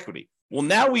negative equity? Well,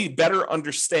 now we better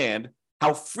understand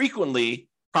how frequently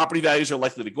property values are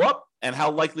likely to go up and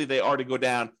how likely they are to go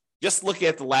down. Just look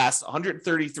at the last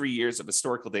 133 years of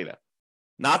historical data.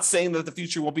 Not saying that the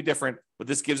future will be different, but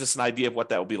this gives us an idea of what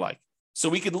that will be like. So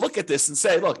we could look at this and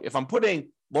say, look, if I'm putting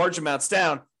large amounts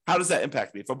down, how does that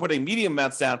impact me? If I'm putting medium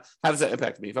amounts down, how does that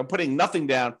impact me? If I'm putting nothing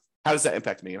down, how does that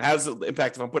impact me? And how does it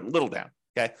impact if I'm putting little down?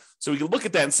 Okay, so we can look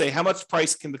at that and say, how much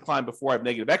price can decline before I have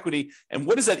negative equity? And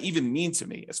what does that even mean to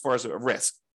me as far as a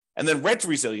risk? And then rent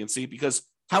resiliency, because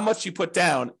how much you put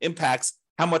down impacts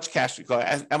how much cash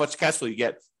flow you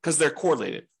get, because they're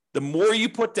correlated. The more you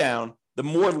put down, the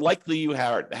more likely you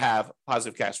are to have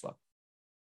positive cash flow.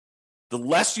 The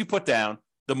less you put down,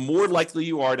 the more likely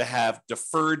you are to have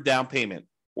deferred down payment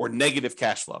or negative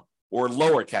cash flow or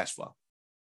lower cash flow.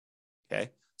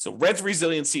 Okay, so rent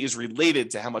resiliency is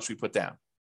related to how much we put down.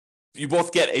 You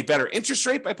both get a better interest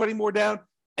rate by putting more down,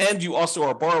 and you also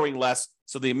are borrowing less,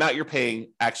 so the amount you're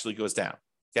paying actually goes down.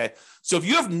 Okay, so if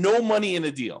you have no money in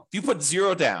a deal, if you put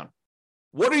zero down,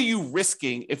 what are you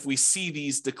risking if we see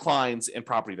these declines in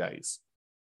property values?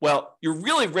 Well, you're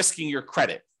really risking your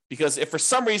credit, because if for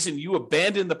some reason you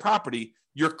abandon the property,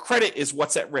 your credit is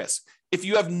what's at risk. If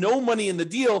you have no money in the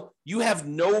deal, you have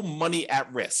no money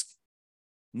at risk.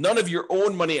 None of your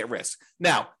own money at risk.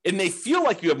 Now, it may feel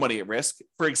like you have money at risk.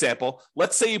 For example,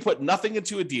 let's say you put nothing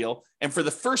into a deal, and for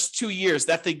the first 2 years,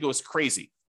 that thing goes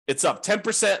crazy. It's up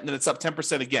 10%, and then it's up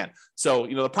 10% again. So,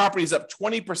 the property is up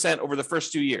 20% over the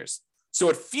first 2 years. So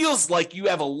it feels like you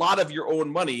have a lot of your own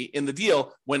money in the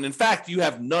deal, when in fact you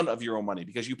have none of your own money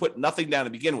because you put nothing down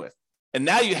to begin with. And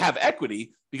now you have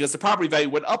equity because the property value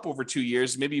went up over 2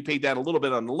 years. Maybe you paid down a little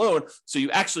bit on the loan, so you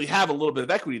actually have a little bit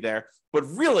of equity there. But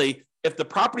really, if the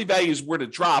property values were to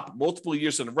drop multiple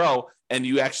years in a row and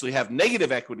you actually have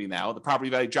negative equity now, the property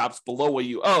value drops below what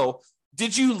you owe,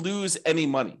 did you lose any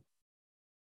money?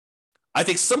 I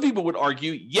think some people would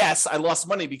argue, yes, I lost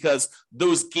money because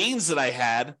those gains that I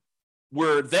had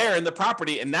were there in the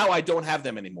property and now I don't have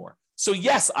them anymore. So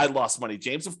yes, I lost money,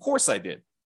 James. Of course I did.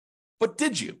 But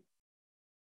did you?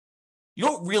 You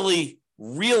don't really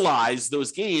realize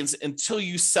those gains until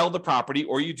you sell the property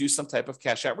or you do some type of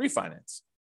cash out refinance.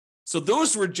 So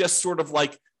those were just sort of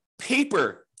like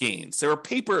paper gains. There were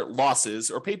paper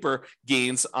losses or paper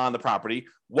gains on the property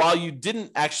while you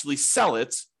didn't actually sell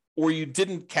it or you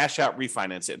didn't cash out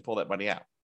refinance it and pull that money out.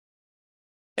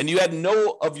 And you had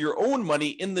no of your own money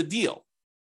in the deal.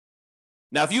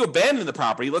 Now, if you abandon the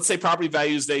property, let's say property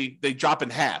values, they drop in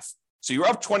half. So you're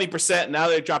up 20%, now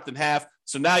they dropped in half.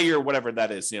 So now you're whatever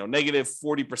that is, negative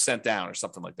 40% down or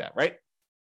something like that, right?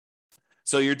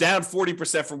 So you're down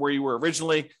 40% from where you were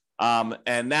originally.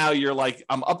 And now you're like,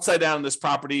 I'm upside down in this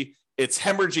property. It's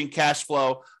hemorrhaging cash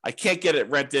flow. I can't get it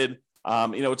rented.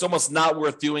 It's almost not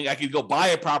worth doing. I could go buy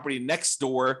a property next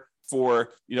door for,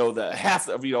 the half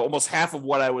of, almost half of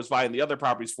what I was buying the other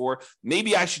properties for.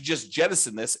 Maybe I should just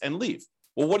jettison this and leave.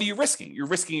 Well, what are you risking? You're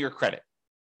risking your credit.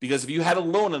 Because if you had a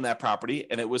loan on that property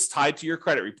and it was tied to your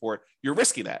credit report, you're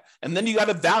risking that. And then you got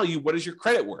to value, what is your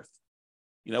credit worth?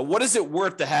 What is it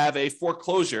worth to have a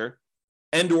foreclosure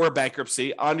and or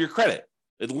bankruptcy on your credit?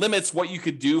 It limits what you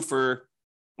could do for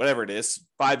whatever it is,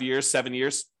 5 years, 7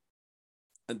 years,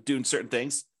 and doing certain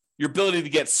things. Your ability to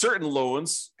get certain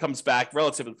loans comes back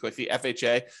relatively quickly.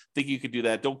 FHA, I think you could do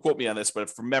that. Don't quote me on this, but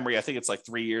from memory, I think it's like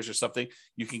 3 years or something.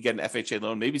 You can get an FHA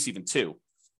loan. Maybe it's even 2.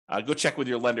 Go check with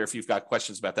your lender if you've got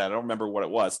questions about that. I don't remember what it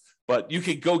was, but you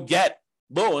could go get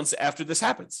loans after this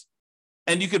happens.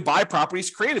 And you could buy properties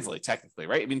creatively, technically,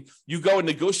 right? I mean, you go and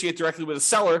negotiate directly with a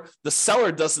seller. The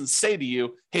seller doesn't say to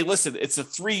you, hey, listen, it's a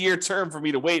 3-year term for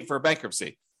me to wait for a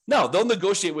bankruptcy. No, they'll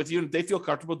negotiate with you and they feel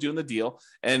comfortable doing the deal.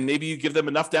 And maybe you give them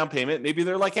enough down payment. Maybe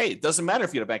they're like, hey, it doesn't matter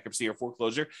if you had a bankruptcy or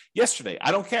foreclosure yesterday.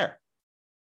 I don't care.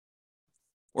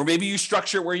 Or maybe you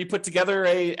structure where you put together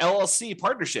a LLC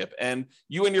partnership and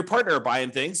you and your partner are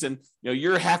buying things and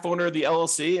you're half owner of the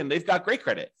LLC and they've got great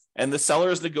credit. And the seller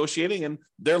is negotiating and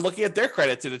they're looking at their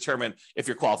credit to determine if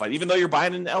you're qualified, even though you're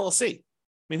buying an LLC. I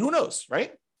mean, who knows,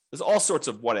 right? There's all sorts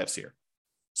of what ifs here.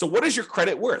 So what is your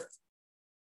credit worth?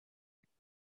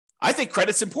 I think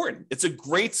credit's important. It's a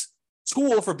great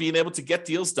tool for being able to get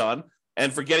deals done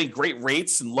and for getting great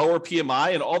rates and lower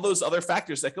PMI and all those other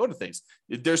factors that go to things.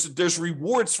 There's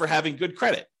rewards for having good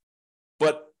credit,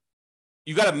 but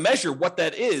you got to measure what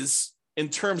that is in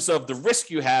terms of the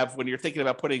risk you have when you're thinking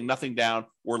about putting nothing down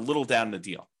or little down in the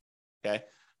deal. Okay.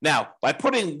 Now, by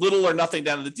putting little or nothing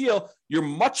down in the deal, you're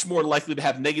much more likely to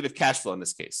have negative cash flow in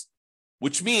this case,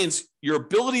 which means your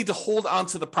ability to hold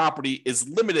onto the property is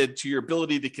limited to your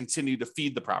ability to continue to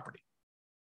feed the property.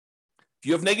 If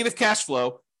you have negative cash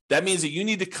flow, that means that you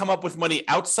need to come up with money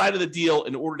outside of the deal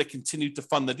in order to continue to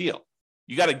fund the deal.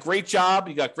 You got a great job,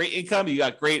 you got great income, you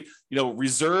got great,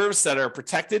 reserves that are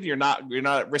protected. You're not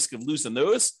at risk of losing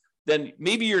those. Then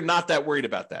maybe you're not that worried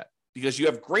about that because you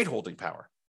have great holding power.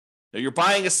 Now you're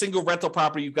buying a single rental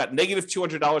property. You've got negative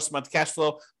 $200 a month cash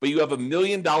flow, but you have $1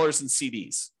 million in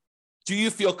CDs. Do you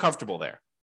feel comfortable there?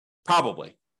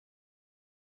 Probably.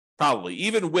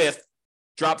 Even with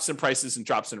drops in prices and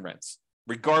drops in rents,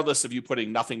 regardless of you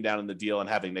putting nothing down in the deal and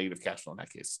having negative cash flow in that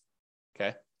case.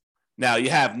 Okay. Now you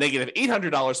have negative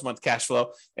 $800 a month cash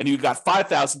flow and you've got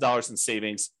 $5,000 in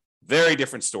savings. Very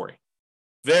different story.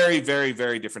 Very, very,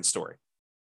 very different story.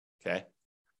 Okay.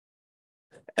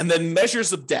 And then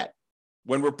measures of debt.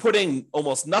 When we're putting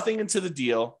almost nothing into the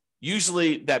deal,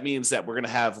 usually that means that we're going to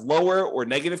have lower or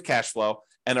negative cash flow,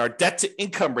 and our debt to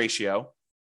income ratio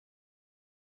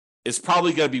is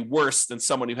probably going to be worse than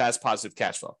someone who has positive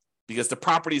cash flow because the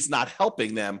property is not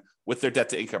helping them with their debt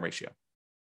to income ratio.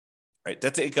 Right?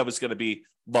 Debt to income is going to be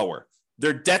lower.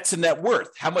 Their debt to net worth,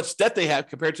 how much debt they have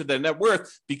compared to their net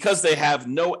worth, because they have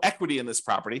no equity in this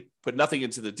property, put nothing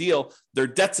into the deal, their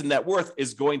debt to net worth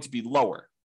is going to be lower.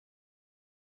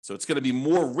 So it's going to be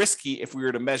more risky if we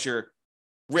were to measure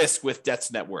risk with debt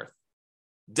to net worth.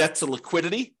 Debt to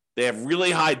liquidity, they have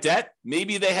really high debt.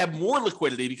 Maybe they have more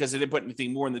liquidity because they didn't put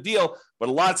anything more in the deal, but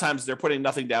a lot of times they're putting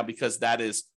nothing down because that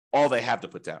is all they have to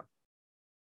put down.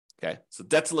 Okay, so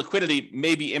debt to liquidity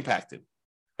may be impacted.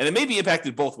 And it may be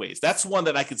impacted both ways. That's one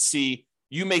that I could see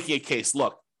you making a case.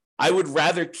 Look, I would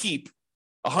rather keep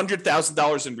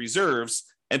 $100,000 in reserves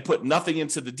and put nothing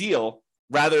into the deal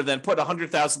rather than put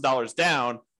 $100,000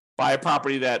 down, buy a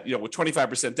property that, with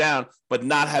 25% down, but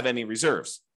not have any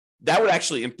reserves. That would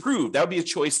actually improve. That would be a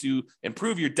choice to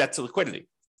improve your debt to liquidity.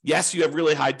 Yes, you have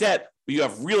really high debt, but you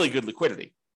have really good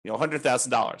liquidity,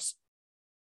 $100,000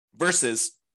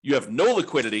 versus you have no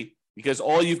liquidity because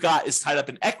all you've got is tied up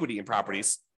in equity in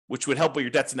properties, which would help with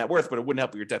your debt to net worth, but it wouldn't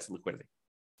help with your debt to liquidity.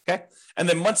 Okay. And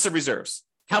then months of reserves.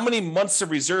 How many months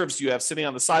of reserves do you have sitting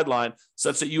on the sideline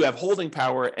such that you have holding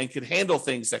power and can handle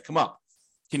things that come up?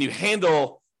 Can you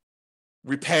handle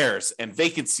repairs and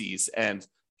vacancies and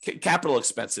capital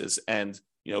expenses and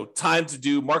time to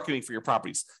do marketing for your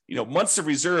properties? Months of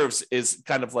reserves is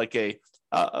kind of like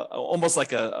almost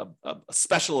like a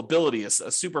special ability, a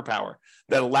superpower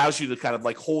that allows you to kind of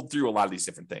like hold through a lot of these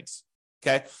different things.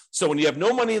 Okay. So when you have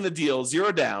no money in the deal,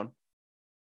 zero down,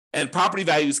 and property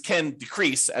values can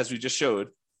decrease, as we just showed,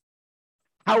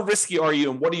 how risky are you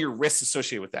and what are your risks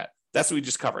associated with that? That's what we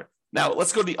just covered. Now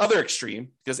let's go to the other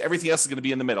extreme because everything else is going to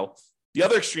be in the middle. The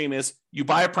other extreme is you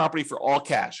buy a property for all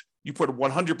cash. You put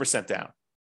 100% down.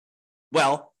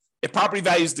 Well, if property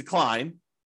values decline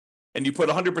and you put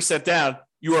 100% down,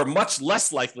 you are much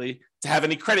less likely to have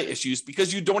any credit issues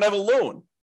because you don't have a loan,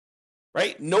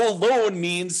 right? No loan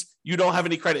means you don't have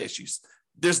any credit issues.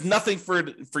 There's nothing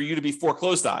for you to be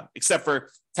foreclosed on except for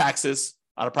taxes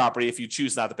on a property if you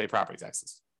choose not to pay property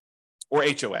taxes or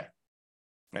HOA,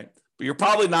 right? But you're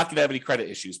probably not going to have any credit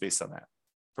issues based on that,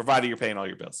 provided you're paying all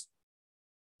your bills.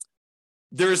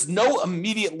 There is no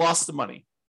immediate loss of money.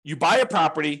 You buy a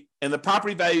property and the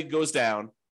property value goes down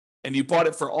and you bought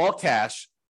it for all cash.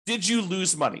 Did you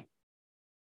lose money?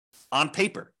 On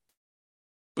paper.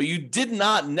 But you did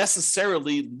not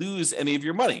necessarily lose any of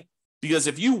your money because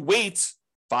if you wait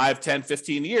 5, 10,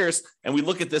 15 years and we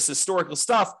look at this historical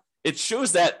stuff, it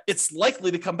shows that it's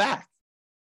likely to come back.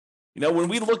 When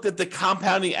we looked at the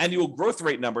compounding annual growth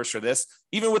rate numbers for this,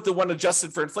 even with the one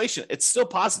adjusted for inflation, it's still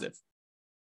positive.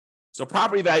 So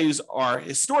property values are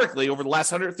historically, over the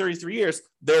last 133 years,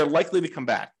 they're likely to come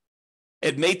back.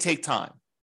 It may take time.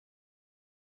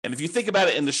 And if you think about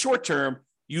it in the short term,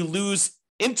 you lose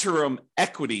interim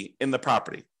equity in the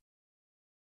property.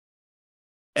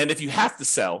 And if you have to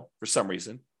sell for some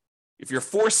reason, if you're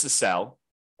forced to sell,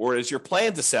 or is your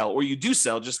plan to sell, or you do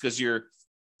sell just because you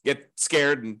get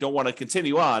scared and don't want to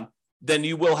continue on, then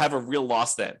you will have a real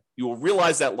loss then. You will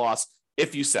realize that loss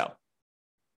if you sell.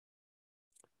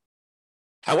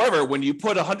 However, when you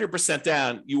put 100%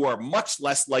 down, you are much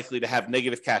less likely to have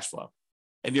negative cash flow,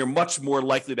 and you're much more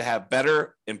likely to have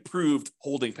better, improved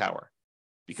holding power.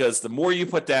 Because the more you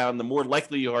put down, the more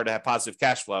likely you are to have positive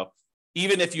cash flow,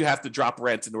 even if you have to drop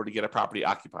rent in order to get a property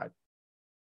occupied.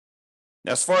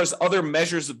 Now, as far as other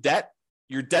measures of debt,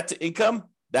 your debt to income,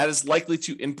 that is likely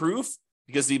to improve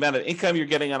because the amount of income you're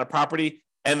getting on a property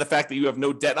and the fact that you have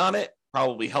no debt on it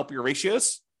probably help your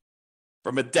ratios.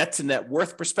 From a debt to net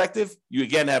worth perspective, you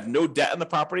again have no debt on the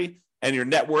property and your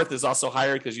net worth is also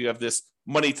higher because you have this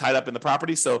money tied up in the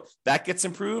property. So that gets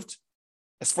improved.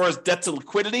 As far as debt to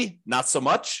liquidity, not so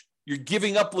much. You're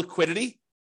giving up liquidity,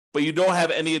 but you don't have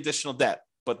any additional debt.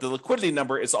 But the liquidity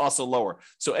number is also lower.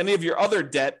 So any of your other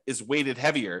debt is weighted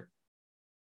heavier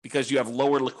because you have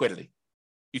lower liquidity.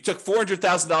 You took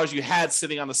 $400,000 you had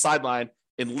sitting on the sideline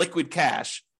in liquid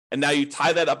cash, and now you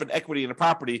tie that up in equity in a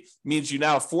property, means you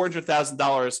now have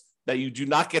 $400,000 that you do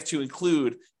not get to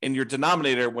include in your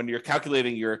denominator when you're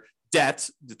calculating your debt,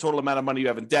 the total amount of money you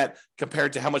have in debt,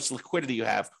 compared to how much liquidity you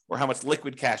have or how much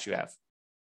liquid cash you have.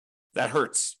 That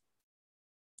hurts.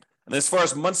 And as far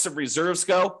as months of reserves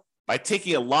go, by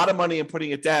taking a lot of money and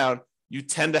putting it down, you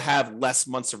tend to have less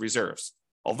months of reserves.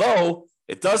 Although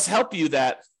it does help you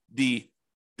that the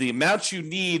amount you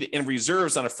need in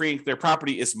reserves on a free and clear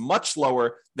property is much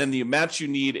lower than the amount you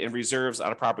need in reserves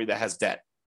on a property that has debt.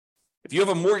 If you have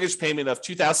a mortgage payment of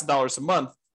 $2,000 a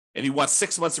month and you want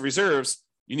 6 months of reserves,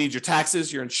 you need your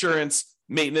taxes, your insurance,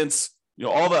 maintenance,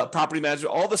 all the property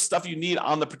management, all the stuff you need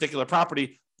on the particular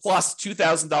property, plus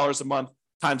 $2,000 a month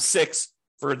times 6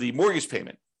 for the mortgage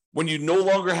payment. When you no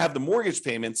longer have the mortgage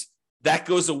payments, that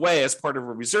goes away as part of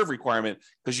a reserve requirement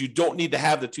because you don't need to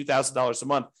have the $2,000 a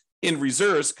month in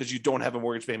reserves because you don't have a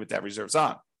mortgage payment to have reserves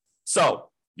on. So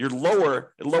it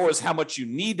lowers how much you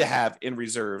need to have in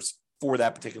reserves for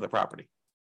that particular property.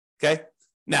 Okay.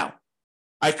 Now,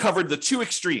 I covered the two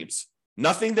extremes,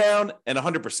 nothing down and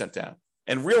 100% down,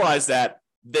 and realized that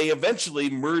they eventually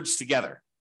merge together,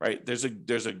 right? There's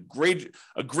a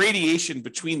gradation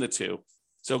between the two.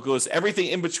 So it goes everything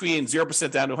in between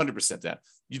 0% down to 100% down.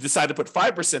 You decide to put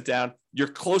 5% down, you're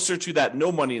closer to that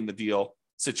no money in the deal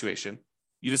situation.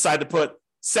 You decide to put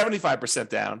 75%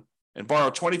 down and borrow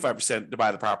 25% to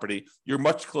buy the property, you're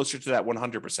much closer to that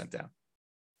 100% down.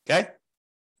 Okay?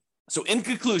 So in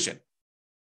conclusion,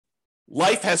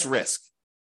 life has risk.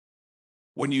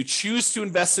 When you choose to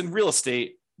invest in real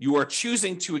estate, you are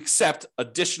choosing to accept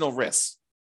additional risks.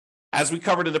 As we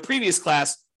covered in the previous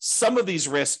class, some of these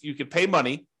risks you could pay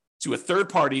money to a third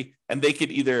party and they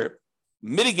could either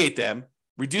mitigate them,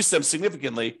 reduce them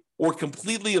significantly, or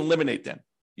completely eliminate them.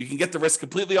 You can get the risk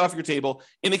completely off your table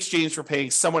in exchange for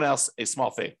paying someone else a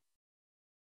small fee.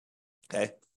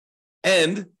 Okay.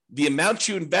 And the amount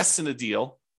you invest in a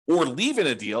deal or leave in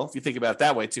a deal, if you think about it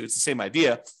that way too, it's the same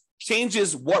idea,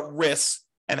 changes what risks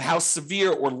and how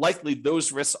severe or likely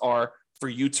those risks are for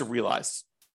you to realize.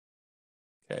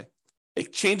 Okay.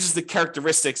 It changes the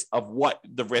characteristics of what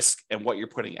the risk and what you're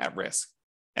putting at risk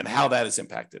and how that is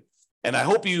impacted. And I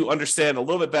hope you understand a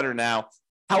little bit better now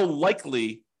how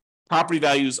likely property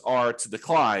values are to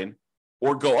decline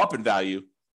or go up in value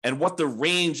and what the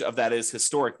range of that is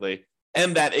historically,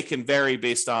 and that it can vary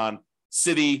based on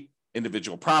city,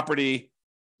 individual property,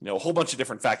 a whole bunch of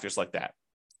different factors like that.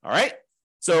 All right.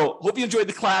 So hope you enjoyed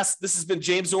the class. This has been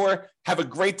James Orr. Have a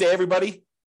great day, everybody.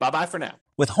 Bye-bye for now.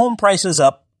 With home prices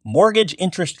up, mortgage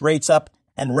interest rates up,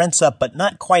 and rents up, but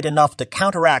not quite enough to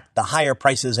counteract the higher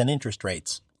prices and interest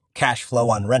rates, cash flow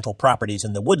on rental properties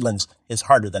in the Woodlands is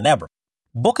harder than ever.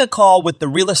 Book a call with the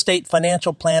Real Estate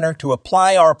Financial Planner to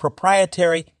apply our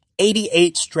proprietary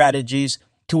 88 strategies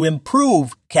to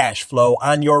improve cash flow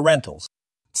on your rentals.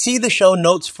 See the show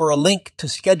notes for a link to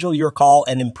schedule your call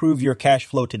and improve your cash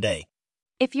flow today.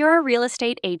 If you're a real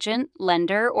estate agent,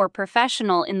 lender, or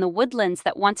professional in the Woodlands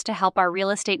that wants to help our real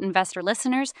estate investor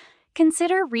listeners,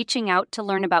 consider reaching out to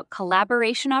learn about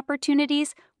collaboration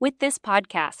opportunities with this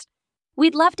podcast.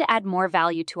 We'd love to add more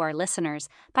value to our listeners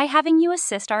by having you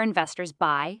assist our investors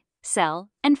buy, sell,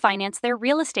 and finance their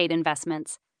real estate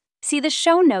investments. See the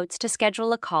show notes to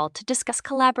schedule a call to discuss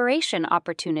collaboration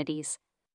opportunities.